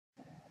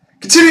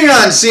Continuing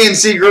on,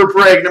 CNC Group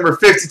Break number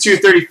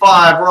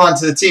 5235. We're on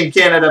to the Team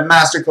Canada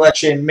Master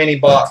Collection Mini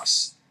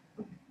Box.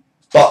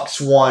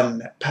 Box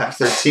 1, Pack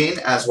 13,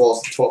 as well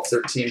as the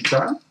 12-13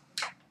 Prime.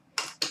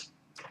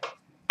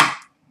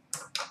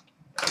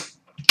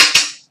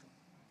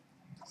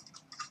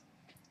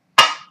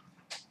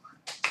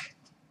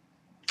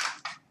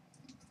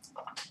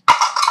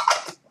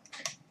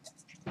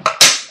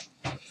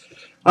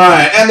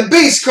 Alright, and the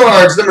base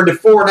cards, number to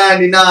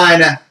 499,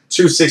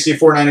 260,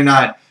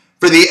 499.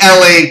 For the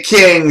LA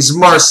Kings,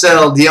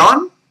 Marcel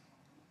Dion.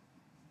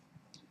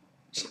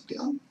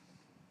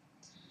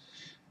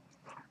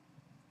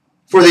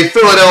 For the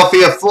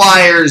Philadelphia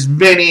Flyers,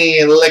 Vinny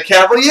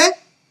Lecavalier.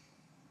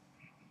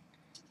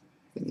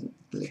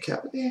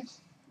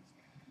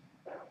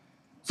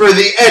 For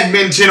the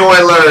Edmonton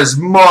Oilers,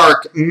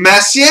 Mark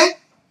Messier.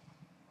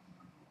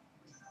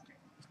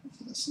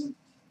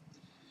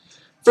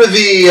 For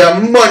the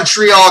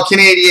Montreal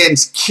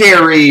Canadiens,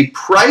 Carey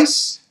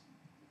Price.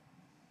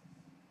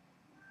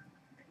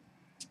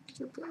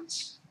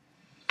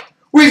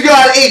 We've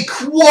got a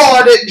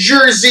quad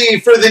jersey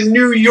for the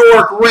New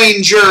York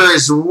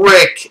Rangers,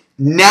 Rick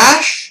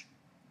Nash.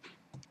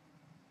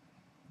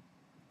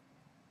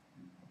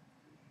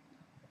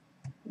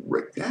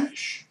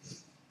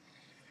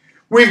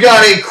 We've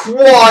got a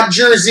quad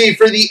jersey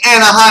for the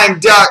Anaheim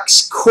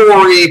Ducks,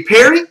 Corey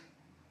Perry.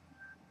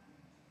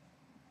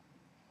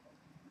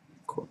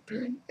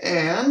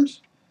 And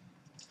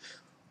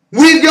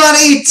we've got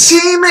a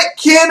Team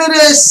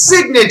Canada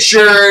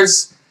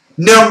signatures,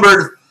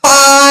 numbered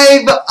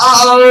 5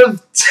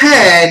 of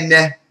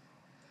 10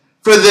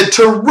 for the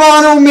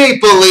Toronto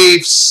Maple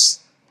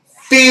Leafs,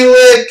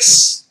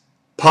 Felix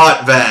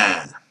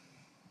Potvin.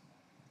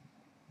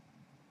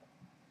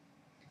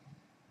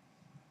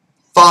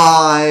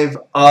 5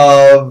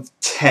 of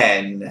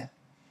 10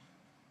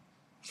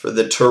 for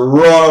the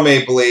Toronto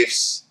Maple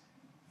Leafs,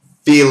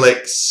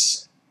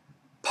 Felix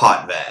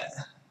Potvin.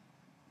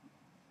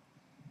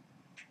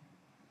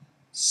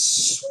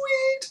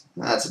 Sweet.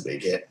 That's a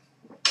big hit.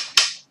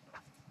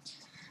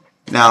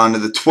 Now into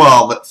the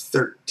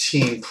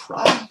 12-13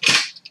 Prime. I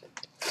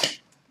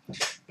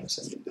guess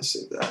I need to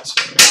save that,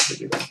 so I'm going to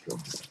do that.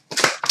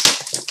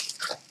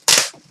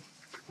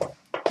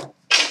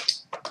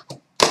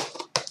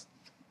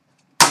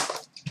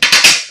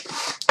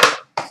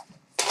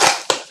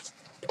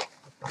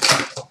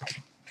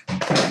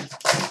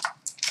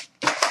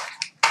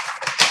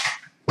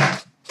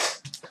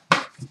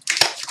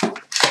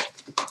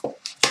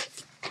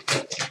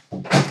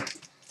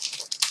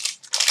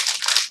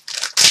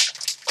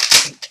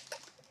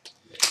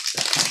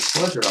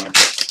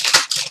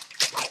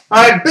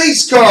 Alright,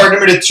 base card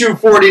number to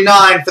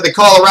 249 for the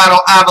Colorado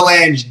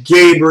Avalanche,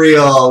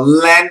 Gabriel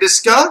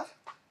Landeskog.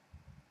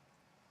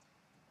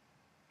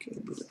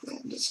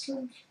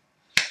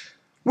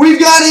 We've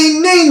got a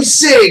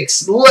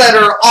namesakes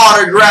letter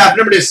autograph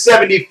number to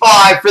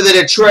 75 for the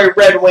Detroit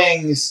Red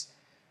Wings,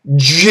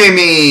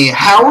 Jimmy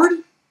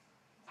Howard.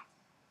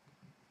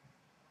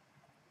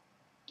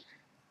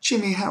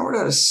 Jimmy Howard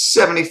out of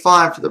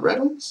 75 for the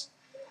Red Wings.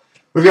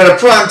 We've got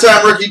a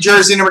primetime rookie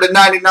jersey number to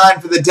 99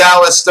 for the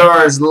Dallas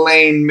Stars,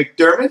 Lane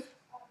McDermott.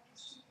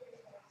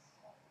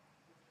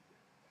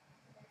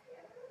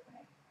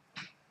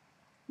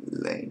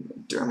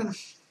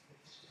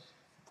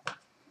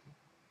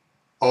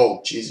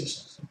 Oh,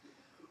 Jesus.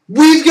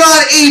 We've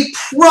got a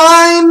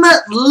prime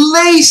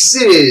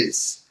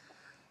laces,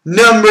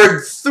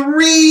 numbered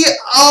 3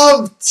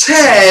 of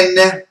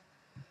 10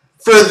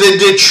 for the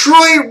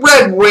Detroit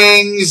Red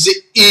Wings,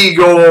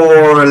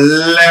 Igor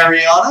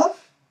Larionov.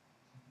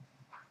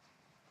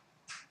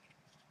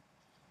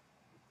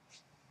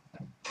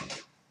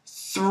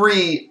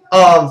 3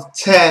 of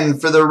 10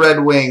 for the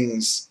Red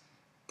Wings.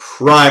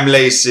 Prime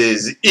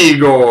laces,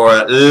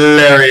 Igor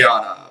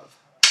Larionov.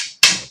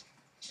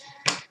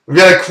 We've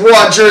got a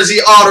quad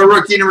jersey auto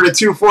rookie number to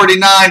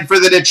 249 for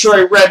the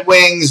Detroit Red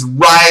Wings,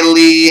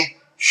 Riley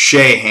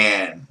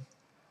Sheahan.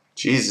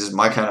 Jesus,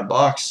 my kind of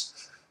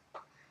box.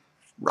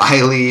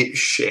 Riley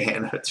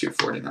Sheahan at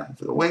 249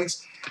 for the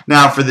Wings.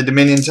 Now for the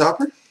Dominion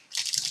topper.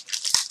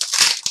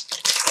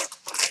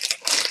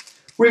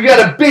 We've got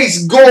a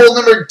base gold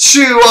number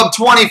 2 of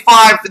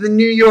 25 for the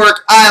New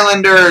York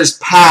Islanders,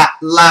 Pat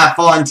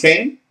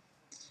LaFontaine.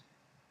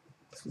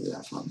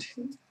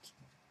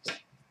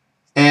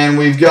 And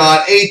we've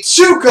got a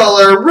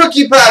 2-color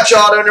rookie patch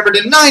auto number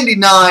to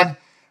 99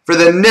 for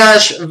the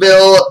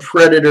Nashville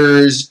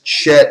Predators,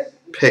 Chet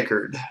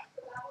Pickard.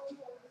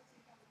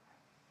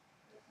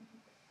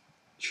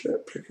 All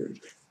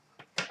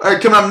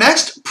right, coming up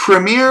next,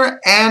 Premier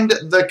and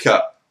the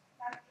Cup.